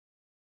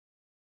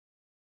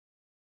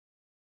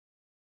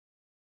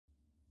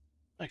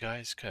Hi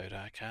guys, Code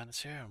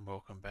Arcanus here and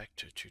welcome back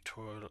to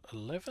tutorial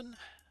 11,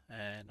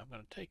 and I'm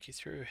going to take you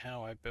through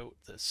how I built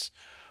this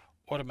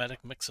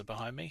automatic mixer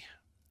behind me.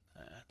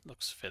 It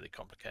looks fairly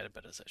complicated,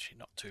 but it's actually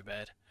not too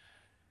bad.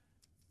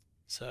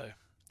 So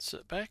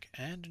sit back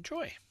and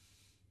enjoy.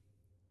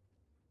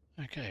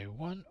 Okay,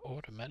 one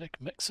automatic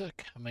mixer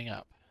coming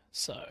up.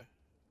 So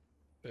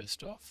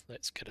first off,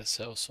 let's get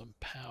ourselves some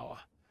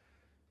power.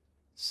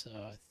 So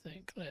I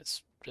think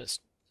let's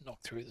just knock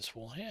through this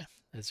wall here.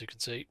 As you can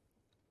see,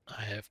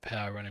 I have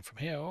power running from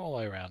here all the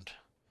way around.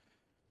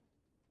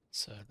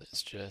 So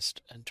let's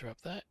just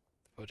interrupt that,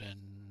 put in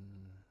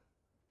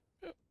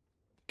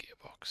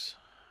gearbox,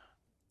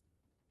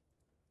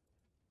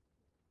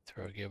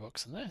 throw a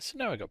gearbox in there. So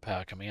now we've got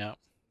power coming out,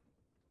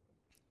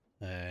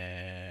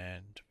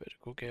 and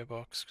vertical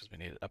gearbox because we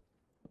need it up.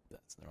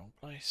 That's in the wrong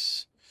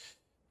place.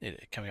 Need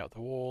it coming up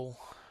the wall.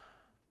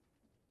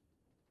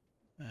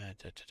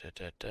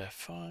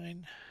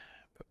 Fine.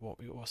 But what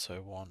we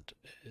also want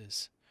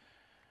is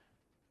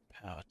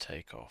power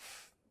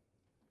takeoff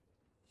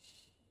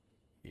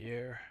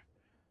here.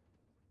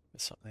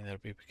 It's something that'll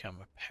become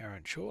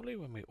apparent shortly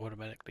when we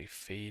automatically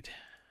feed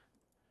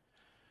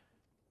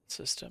the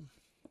system.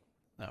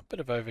 Now, a bit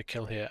of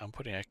overkill here. I'm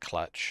putting a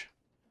clutch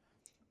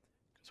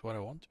because what I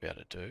want to be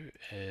able to do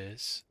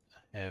is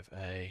have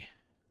a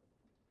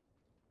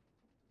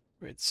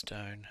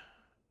redstone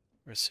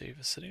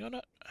receiver sitting on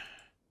it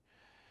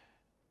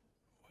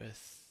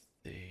with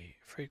the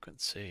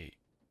frequency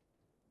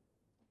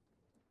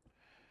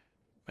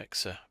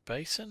mixer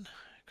basin,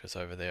 because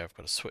over there I've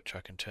got a switch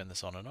I can turn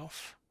this on and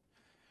off.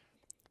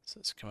 So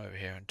let's come over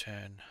here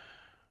and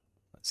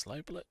let's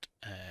label it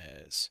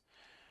as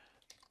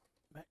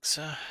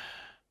mixer,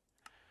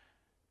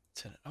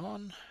 turn it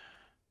on,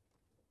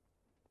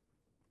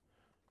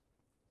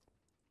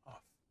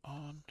 off,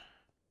 on.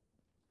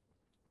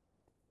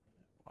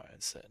 Why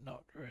is that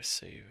not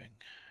receiving?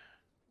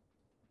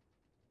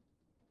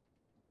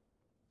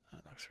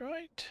 That looks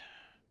right.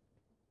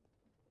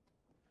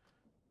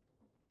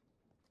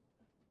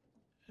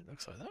 It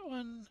looks like that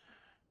one.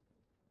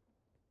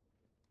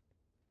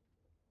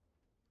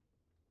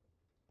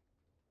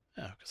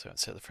 Oh, because I haven't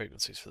set the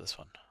frequencies for this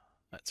one.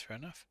 That's fair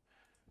enough.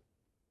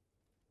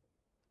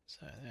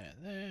 So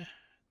there,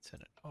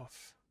 turn it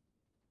off.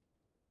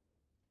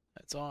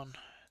 That's on.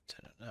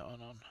 Turn that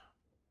one on.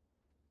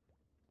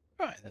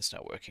 Right, that's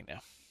not working now.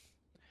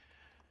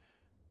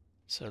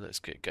 So let's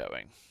get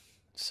going.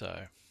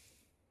 So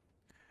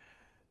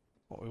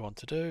what we want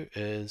to do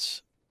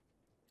is,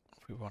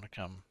 if we want to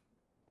come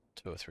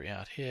 2 or 3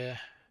 out here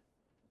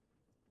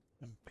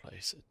and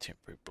place a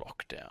temporary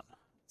block down.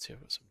 Let's see if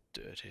I've got some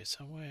dirt here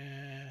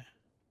somewhere.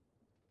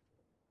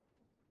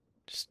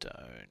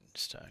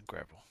 Stone,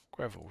 gravel.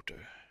 Gravel will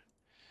do.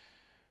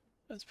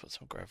 Let's put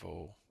some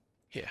gravel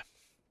here.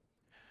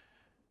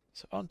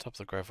 So on top of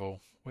the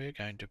gravel, we're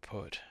going to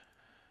put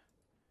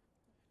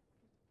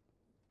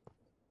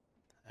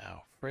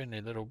our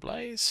friendly little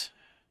blaze.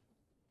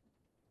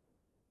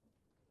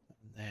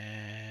 And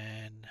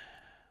then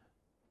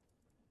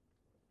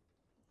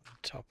on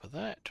top of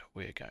that,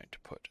 we're going to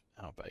put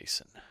our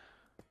basin.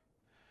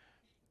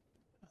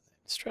 And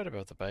then straight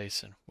above the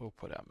basin, we'll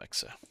put our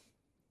mixer.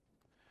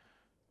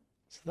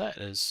 So that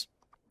is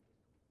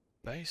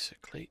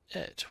basically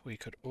it. We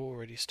could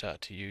already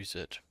start to use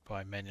it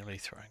by manually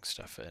throwing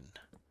stuff in.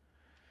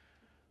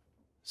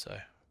 So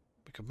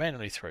we could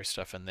manually throw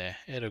stuff in there.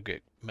 It'll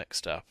get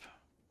mixed up.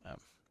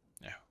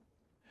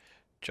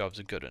 Jobs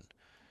are good in.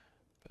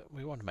 But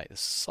we want to make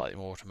this slightly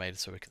more automated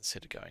so we can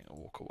set it going and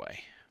walk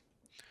away.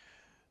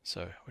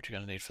 So what you're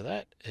going to need for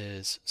that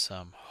is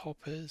some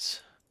hoppers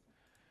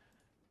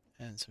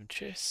and some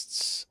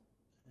chests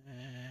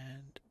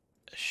and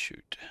a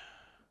chute.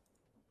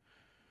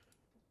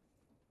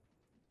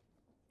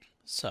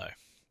 So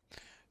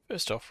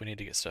first off, we need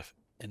to get stuff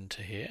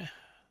into here,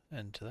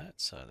 into that.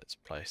 So let's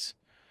place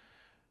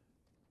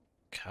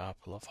a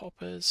couple of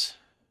hoppers.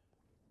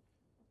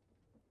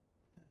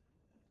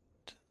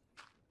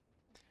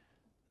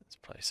 Let's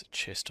place a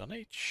chest on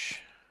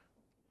each.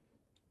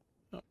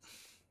 Oh.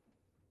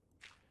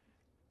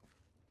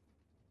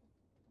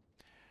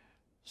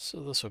 So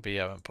this will be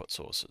our input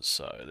sources.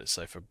 So let's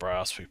say for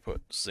brass we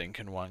put zinc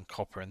in one,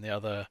 copper in the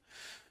other.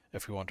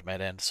 If we want to make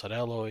andesite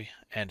alloy,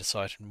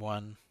 andesite in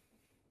one,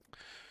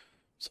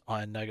 so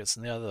iron nuggets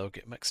in the other, they'll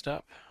get mixed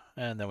up,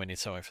 and then we need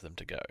somewhere for them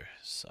to go.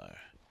 So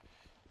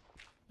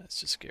let's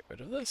just get rid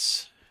of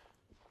this.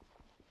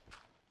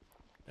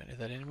 Don't need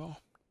that anymore.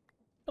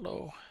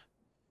 Hello.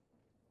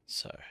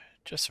 So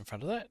just in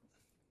front of that,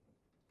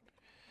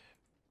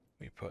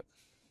 we put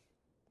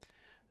a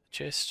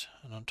chest,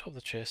 and on top of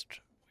the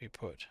chest we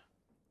put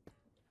a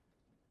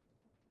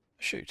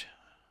chute.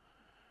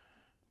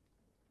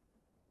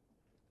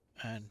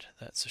 And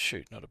that's a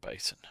chute, not a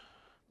basin.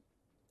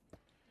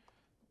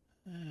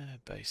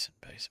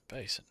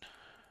 Basin.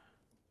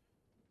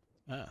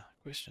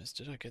 Question is,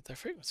 did I get their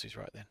frequencies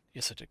right then?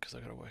 Yes, I did, because I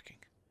got it working.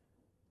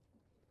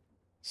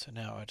 So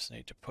now I just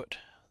need to put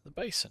the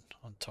basin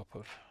on top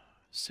of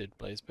said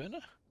blaze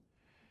burner.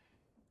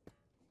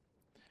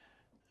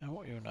 And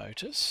what you'll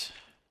notice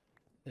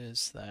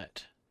is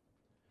that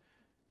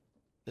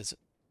there's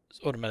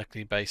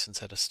automatically basins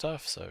header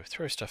stuff, so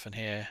throw stuff in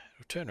here,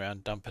 it'll turn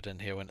around, dump it in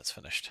here when it's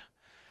finished.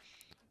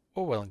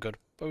 All well and good,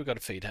 but we've got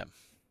to feed him.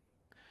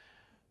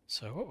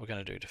 So what we're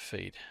going to do to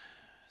feed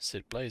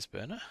said blaze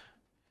burner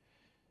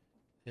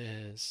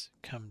is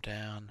come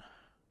down.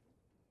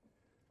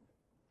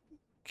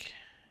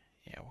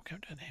 Yeah, we'll come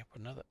down here,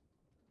 put another,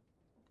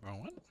 wrong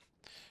one.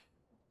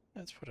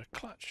 Let's put a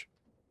clutch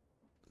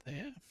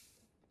there.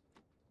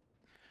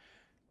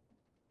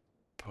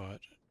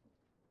 Put,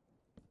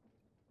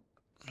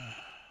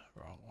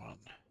 wrong one.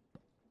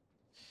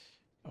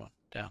 Come on,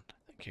 down,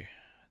 thank you.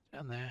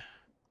 Down there.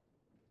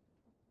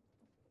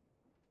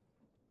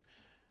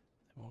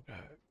 Then we'll go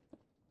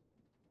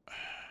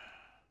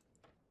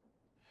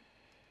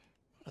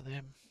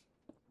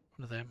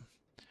one of them,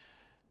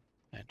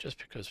 and just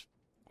because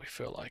we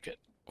feel like it,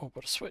 we'll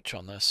put a switch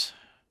on this.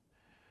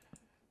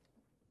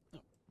 Oh,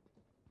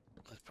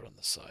 let's put it on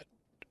this side.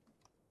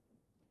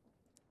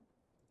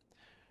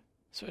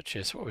 Switch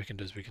here, so what we can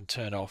do is we can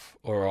turn off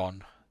or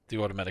on the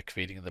automatic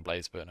feeding of the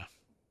blaze burner,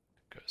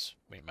 because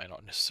we may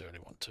not necessarily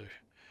want to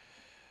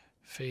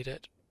feed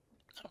it.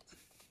 Oh.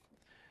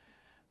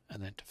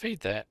 And then to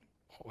feed that,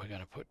 what we're going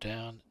to put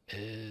down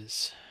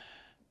is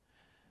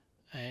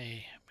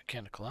a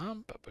mechanical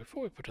arm, but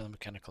before we put in the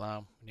mechanical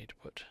arm, we need to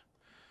put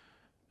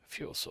a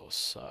fuel source.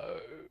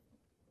 So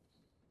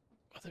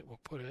I think we'll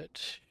put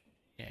it,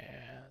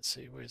 yeah, let's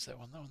see, where's that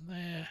one? That one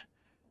there.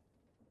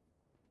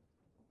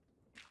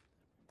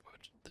 Put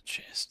the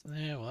chest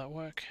there, will that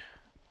work?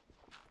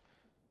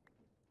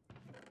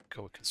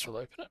 Cool, we can still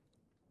open it.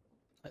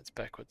 That's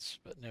backwards,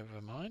 but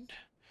never mind.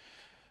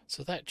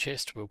 So that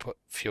chest we'll put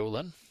fuel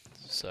in.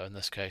 So in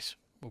this case,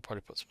 we'll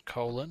probably put some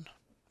coal in.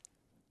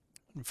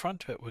 In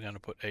front of it, we're going to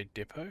put a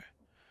depot.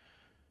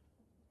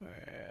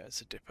 Where's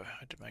the depot?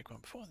 I did make one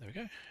before. There we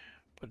go.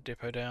 Put a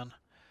depot down.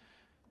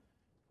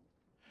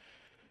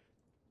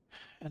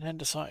 And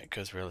andesite,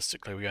 because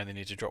realistically we only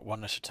need to drop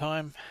one at a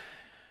time.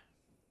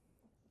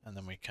 And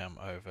then we come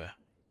over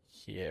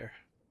here.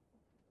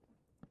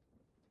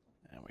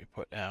 And we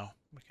put our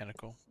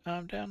mechanical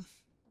arm down.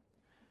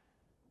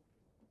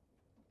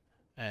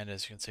 And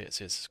as you can see, it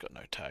says it's got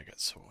no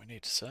target. So what we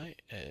need to say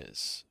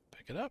is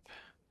pick it up.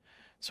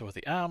 So with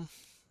the arm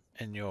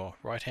in your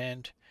right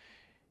hand,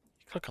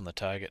 you click on the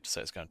target,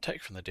 so it's going to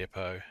take from the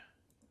depot,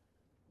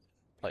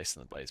 place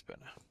in the blaze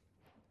burner.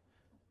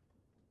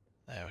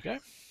 There we go.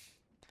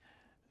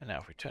 And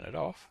now if we turn it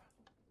off,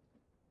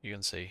 you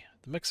can see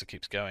the mixer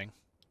keeps going,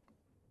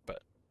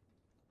 but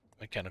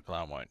mechanical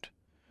arm won't.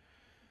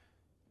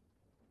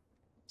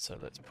 So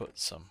let's put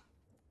some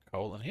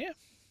coal in here,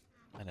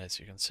 and as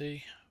you can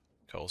see,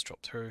 coal's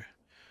dropped through.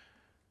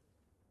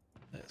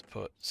 Let's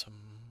put some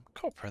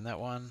copper in that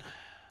one,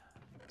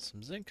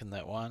 some zinc in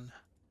that one,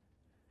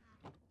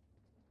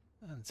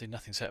 and see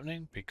nothing's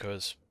happening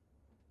because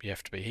you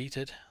have to be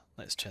heated.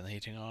 Let's turn the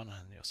heating on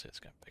and you'll see it's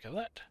going to pick up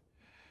that.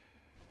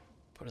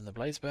 Put in the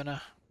blaze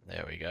burner,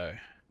 there we go.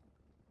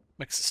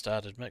 Mixer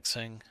started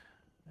mixing,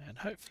 and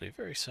hopefully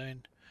very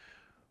soon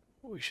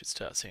we should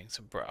start seeing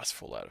some brass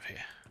fall out of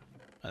here.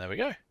 And there we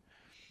go.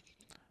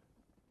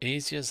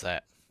 Easy as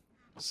that.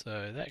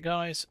 So that,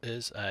 guys,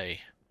 is a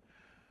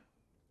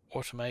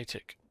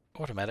automatic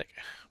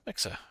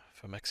mixer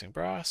for mixing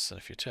brass, and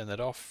if you turn that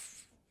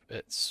off,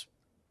 it's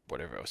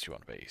whatever else you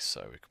want to be.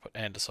 So we could put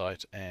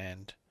andesite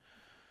and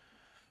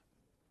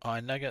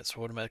iron nuggets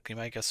will automatically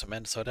make us some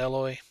andesite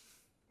alloy,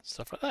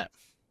 stuff like that.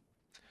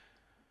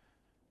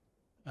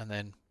 And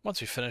then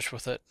once we finish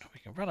with it, we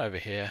can run over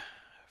here,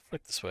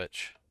 flick the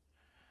switch,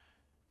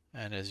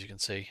 and as you can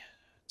see,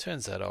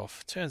 turns that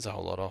off, turns a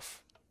whole lot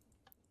off.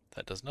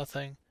 That does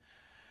nothing.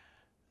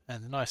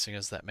 And the nice thing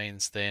is that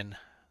means then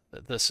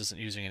that this isn't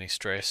using any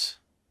stress,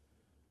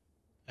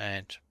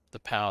 and the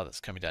power that's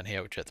coming down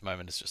here, which at the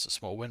moment is just a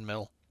small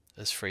windmill,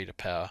 is free to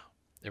power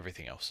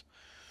everything else.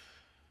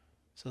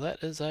 So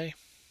that is a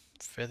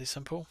fairly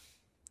simple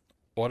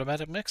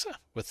automatic mixer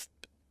with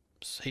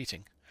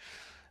heating.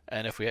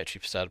 And if we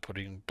actually started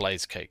putting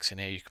blaze cakes in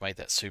here, you can make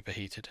that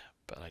superheated,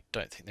 but I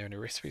don't think there are any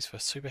recipes for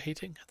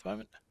superheating at the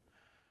moment.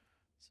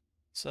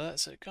 So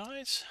that's it,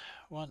 guys.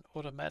 One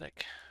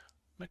automatic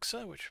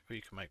mixer, which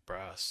you can make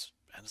brass,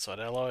 andesite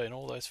alloy, and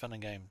all those fun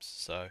and games.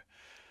 So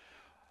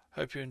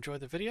hope you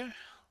enjoyed the video.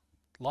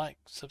 Like,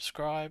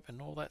 subscribe,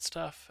 and all that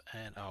stuff,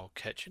 and I'll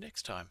catch you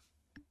next time.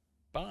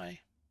 Bye.